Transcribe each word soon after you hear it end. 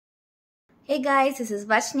Hey guys, this is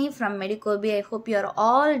Vashni from Medicobi. I hope you're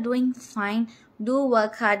all doing fine. Do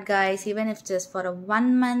work hard guys, even if just for a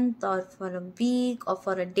 1 month or for a week or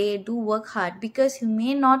for a day. Do work hard because you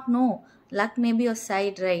may not know. Luck may be your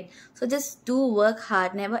side, right? So just do work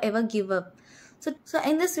hard. Never ever give up. So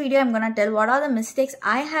in this video, I'm gonna tell what are the mistakes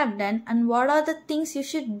I have done and what are the things you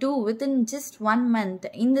should do within just 1 month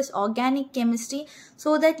in this organic chemistry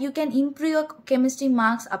so that you can improve your chemistry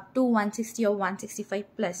marks up to 160 or 165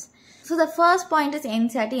 plus. So the first point is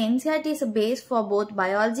NCERT. NCERT is a base for both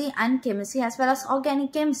biology and chemistry as well as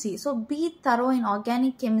organic chemistry. So be thorough in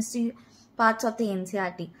organic chemistry parts of the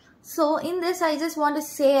NCERT. So in this, I just want to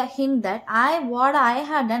say a hint that what I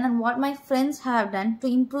have done and what my friends have done to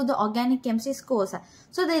improve the organic chemistry scores.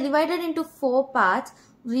 So they divided into 4 parts: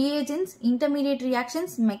 reagents, intermediate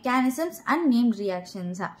reactions, mechanisms, and named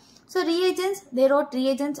reactions. So reagents, they wrote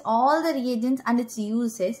reagents, all the reagents and its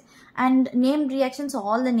uses, and named reactions,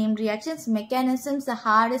 all the named reactions, mechanisms, the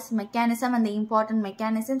hardest mechanism and the important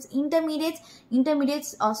mechanisms,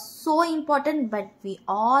 intermediates are so important, but we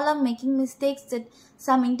all are making mistakes that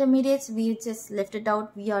some intermediates we just left it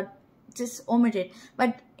out, we are just omitted,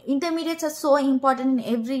 but intermediates are so important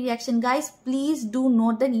in every reaction. Guys, please do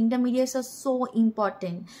note that intermediates are so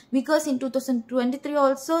important because in 2023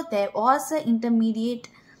 also there was an intermediate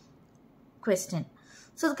question.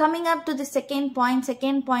 So coming up to the second point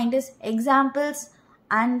is examples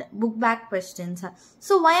and book back questions.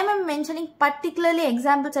 So why am I mentioning particularly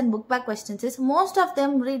examples and book back questions is most of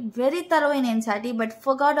them read very thorough in NCERT but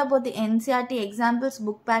forgot about the NCERT examples,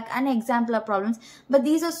 book back and exemplar problems. But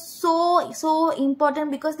these are so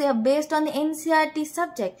important because they are based on the NCERT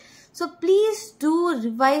subject. So please do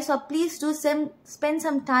revise or please do spend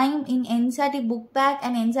some time in NCERT book back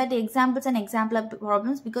and NCERT examples and exemplar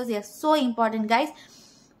problems because they are so important, guys.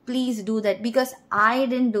 Please do that because I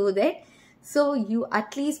didn't do that. So you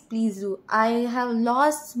at least please do. I have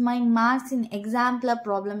lost my marks in exemplar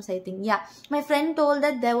problems, I think. Yeah, my friend told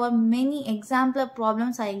that there were many exemplar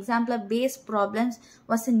problems or exemplar based problems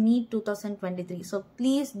was in NEET 2023. So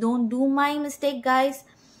please don't do my mistake, guys.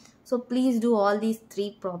 So please do all these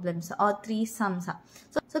 3 problems or 3 sums.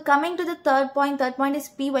 So coming to the third point is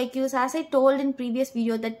Pyqs. As I told in previous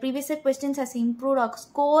video that previous year questions has improved or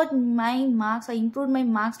scored my marks or improved my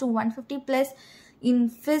marks to 150 plus in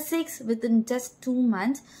physics within just 2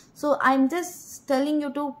 months. So I'm just telling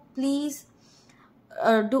you to please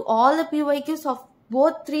do all the Pyqs of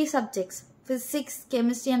both 3 subjects. Physics,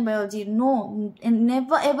 chemistry and biology. No, and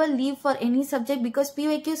never ever leave for any subject because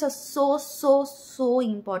Pyqs are so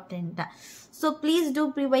important. So please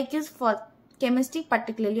do Pyqs for chemistry,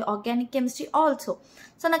 particularly organic chemistry also.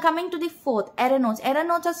 So now coming to the fourth, error notes. Error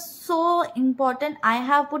notes are so important. I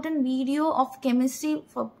have put in video of chemistry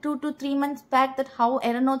for 2 to 3 months back that how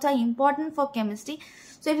error notes are important for chemistry.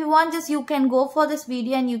 So if you want, just you can go for this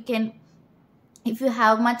video and you can, if you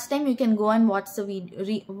have much time, you can go and watch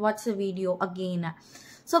the video again.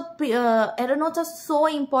 So error notes are so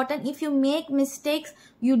important. If you make mistakes,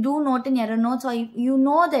 you do note in error notes, or you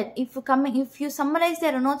know that if you summarize the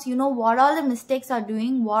error notes, you know what all the mistakes are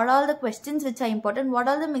doing, what all the questions which are important, what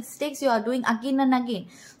all the mistakes you are doing again and again.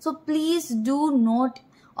 So please do note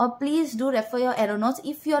or please do refer your error notes.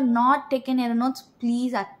 If you are not taking error notes,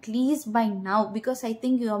 please at least by now, because I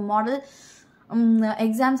think your model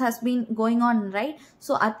exams has been going on, right?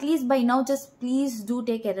 So at least by now, just please do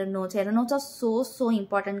take error notes. Error notes are so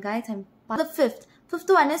important, guys. And the fifth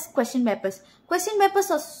one is question papers. Question papers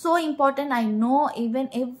are so important. I know even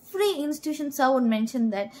every institution sir would mention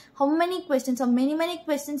that how many questions or many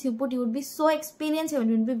questions you put, you would be so experienced, you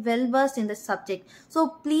would be well versed in the subject. So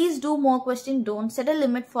please do more questions. Don't set a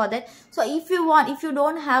limit for that. So if you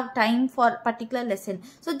don't have time for particular lesson,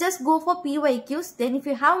 so just go for Pyqs. Then if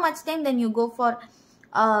you have much time, then you go for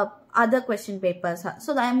other question papers.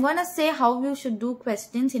 So I'm gonna say how you should do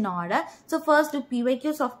questions in order. So first do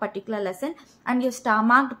Pyqs of particular lesson and your star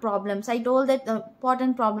marked problems. I told that the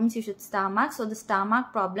important problems you should star mark. So the star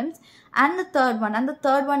mark problems and the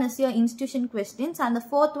third one is your institution questions, and the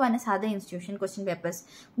fourth one is other institution question papers.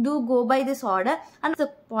 Do go by this order. And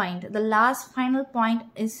the last final point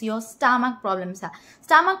is your star mark problems.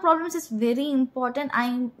 Star mark problems is very important.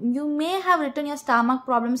 You may have written your star mark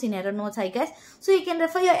problems in error notes, I guess. So you can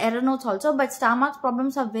refer your error notes also, but star marks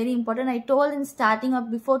problems are very important. I told in starting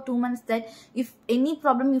of before 2 months that if any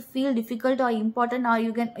problem you feel difficult or important, or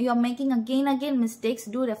you are making again mistakes,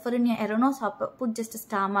 do refer in your error notes or put just a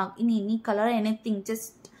star mark in any color, anything,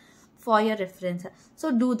 just for your reference.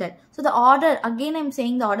 So do that. So the order, again I'm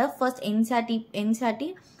saying the order, first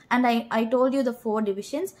NCERT, and I told you the 4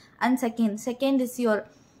 divisions, and second is your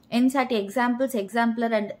NCERT examples,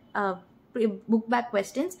 exemplar and book back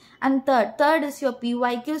questions. And third is your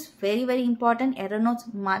PYQs, very important, error notes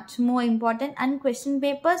much more important, and question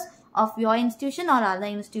papers of your institution or other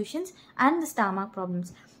institutions, and the star mark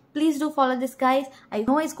problems. Please do follow this, guys. I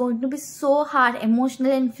know it's going to be so hard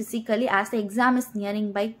emotionally and physically as the exam is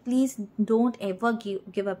nearing by. Please don't ever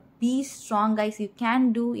give up. Be strong, guys. You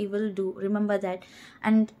can do, you will do. Remember that.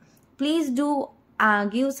 And please do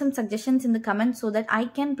give some suggestions in the comments so that I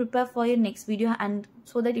can prepare for your next video, and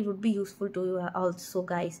so that it would be useful to you also,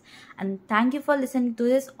 guys. And thank you for listening to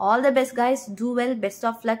this. All the best, guys. Do well. Best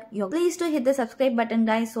of luck. Please do hit the subscribe button,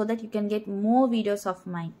 guys, so that you can get more videos of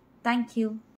mine. Thank you.